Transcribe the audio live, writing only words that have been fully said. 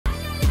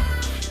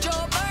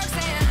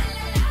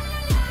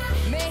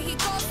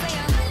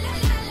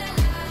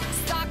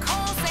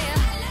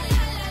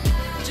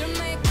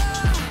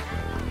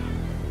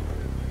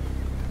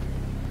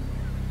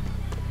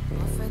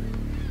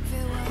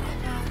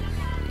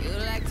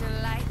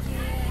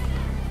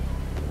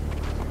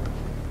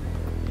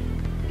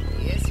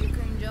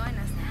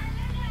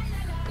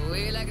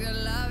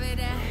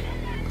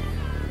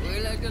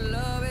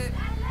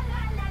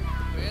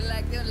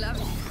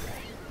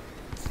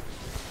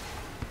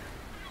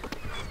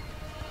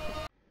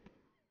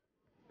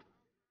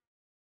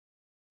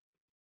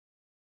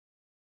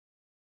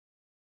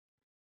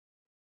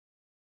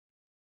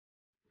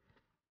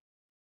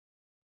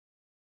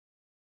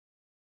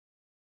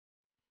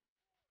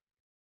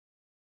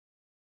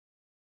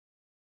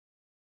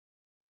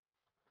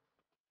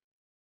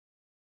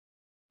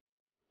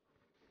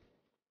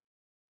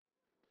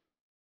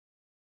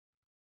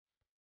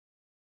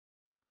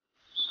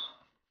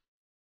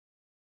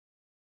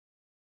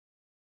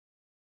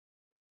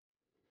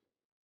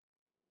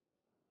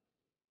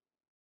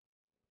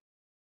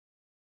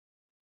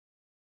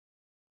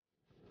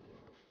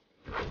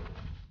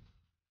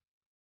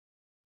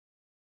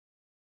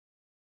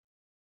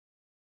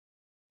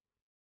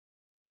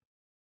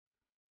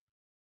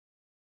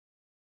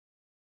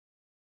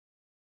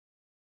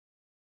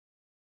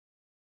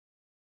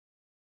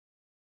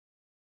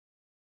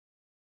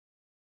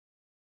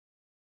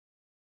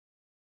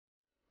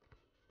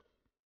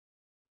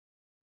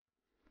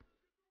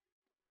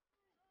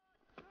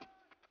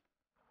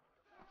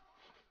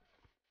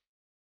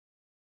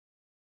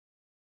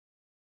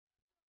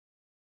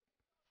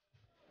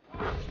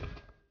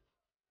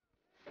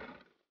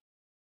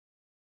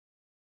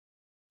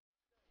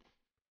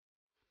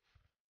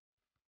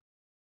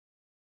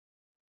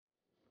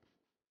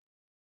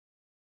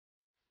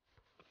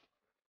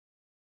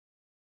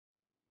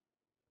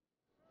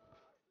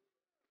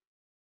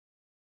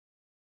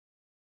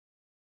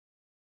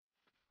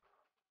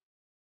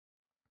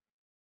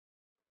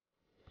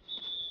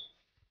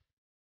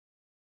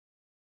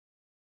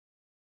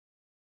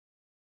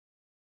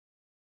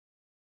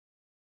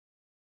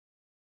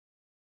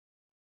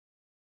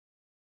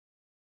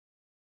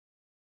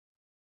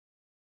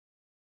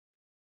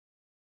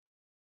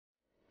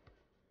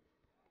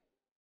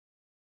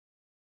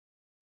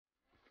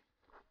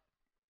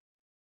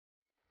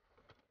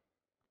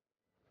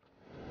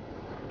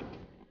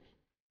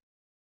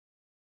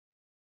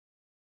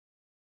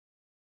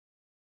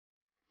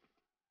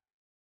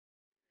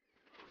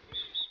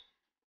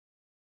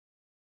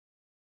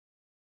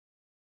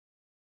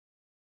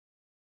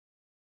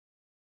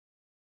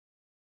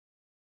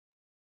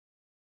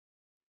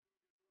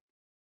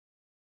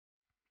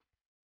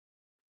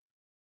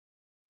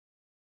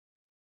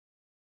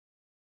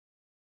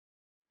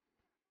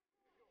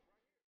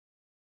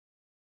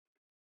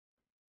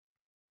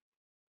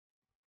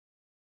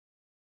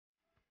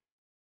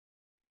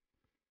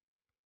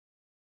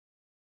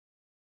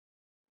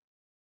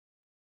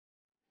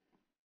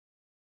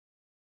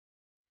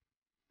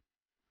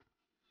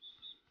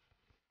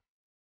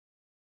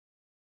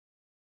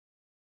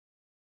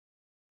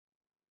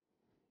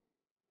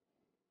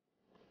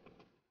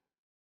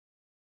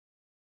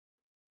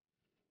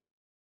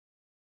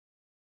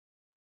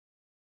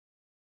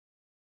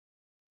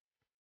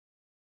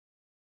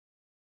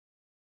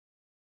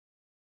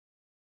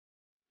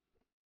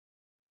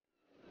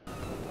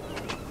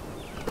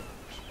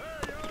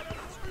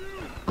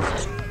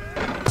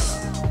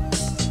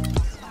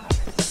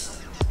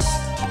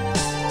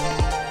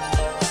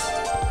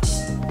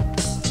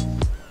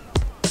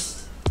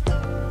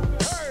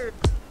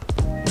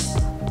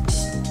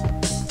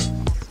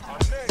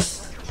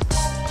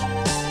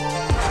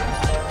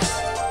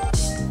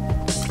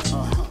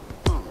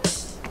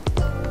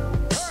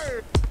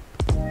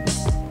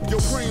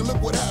mean,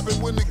 look what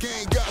happened when the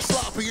game got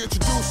sloppy.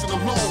 Introducing the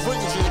Lone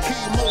Ranger and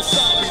Kimo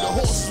Sabe. The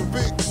horses were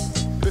big,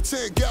 the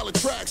 10-gallon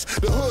tracks.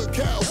 The hood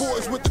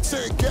cowboys with the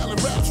 10-gallon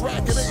raps.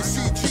 Racking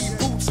ACG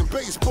boots and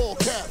baseball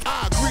cap.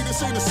 I agree,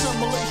 this ain't a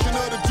simulation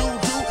of the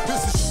doo-doo.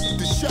 This is shit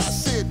the shot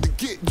said to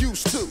get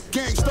used to.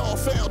 Gangstar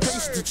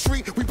foundation to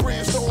treat. We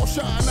branched all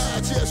shine.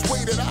 I just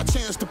waited our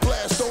chance to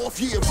blast off.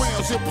 Year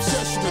rounds in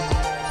possession of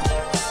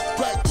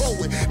Black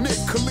Poet, Nick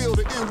Khalil,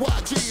 the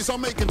NYGs. I'm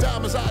making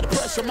diamonds out of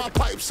pressure. My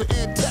pipes are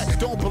intact.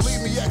 Don't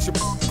believe me? Ask your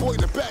boy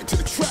to back to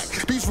the track.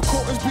 These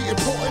recordings be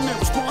important and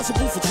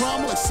responsible for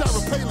drama like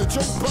Sarah Palin,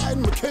 Joe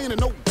Biden, McCain,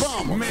 and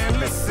Obama. Man,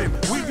 listen,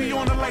 we be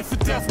on a life or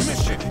death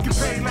mission. You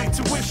pay like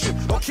tuition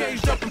or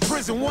caged up in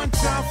prison. One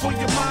time for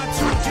your mind,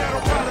 two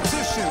ghetto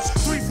politicians.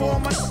 3 for all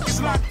my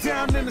niggas locked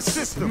down in the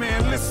system.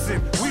 Man,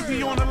 listen, we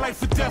be on a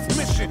life or death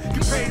mission.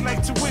 You pay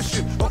like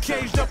tuition or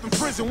caged up in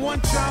prison.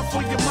 One time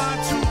for your mind,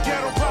 two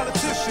ghetto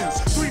politicians.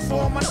 3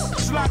 for all my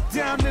niggas locked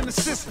down in the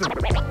system.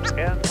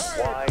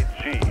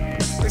 NYG.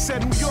 They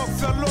said New York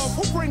fell off,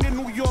 who bringing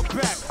New York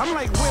back? I'm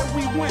like, where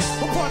we went,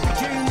 what part of the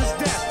game is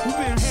that? We've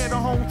been here the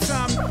whole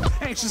time,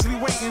 anxiously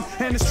waiting.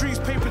 And the streets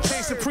paper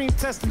chasing,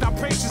 pre-testing our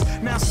patience.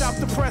 Now stop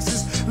the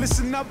presses,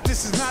 listen up,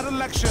 this is not a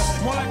lecture.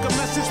 More like a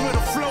message with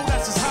a flow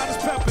that's as hot as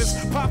peppers.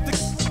 Pop the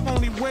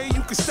only way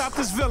you can stop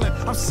this villain.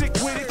 I'm sick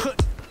with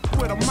it,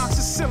 with a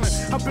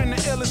moxicillin. I've been the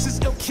illest, this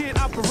ill kid,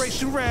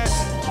 Operation Red.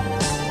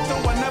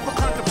 Though I never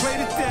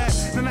contemplated that,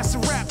 then that's a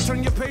wrap.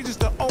 Turn your pages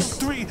to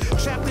 03,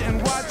 chapter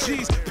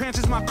NYG's.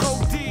 Panthers my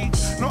code D.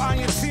 No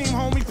iron team,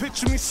 homie,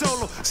 picture me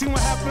solo. See what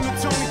happened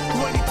to Tony,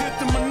 what he did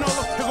to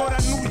Manolo. Here go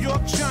that New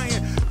York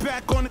Giant,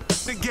 back on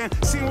it again.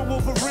 Seen with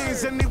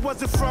Wolverines and they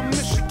wasn't from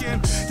Michigan.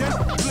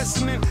 Y'all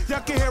listening, y'all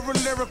can hear a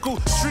lyrical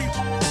street.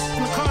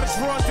 Narcotics,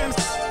 raw dens.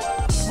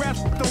 Rap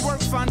the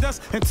work, find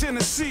us in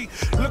Tennessee.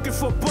 Looking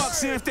for bucks,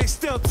 see if they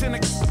still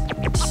Tennessee.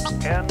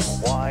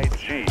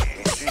 NYG.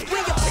 We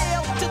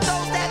appeal to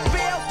those that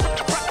feel.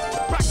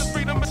 Practice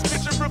freedom of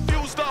speech and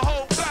refuse to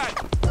hold back.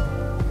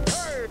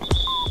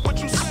 What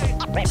you say?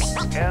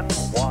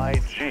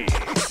 NYG.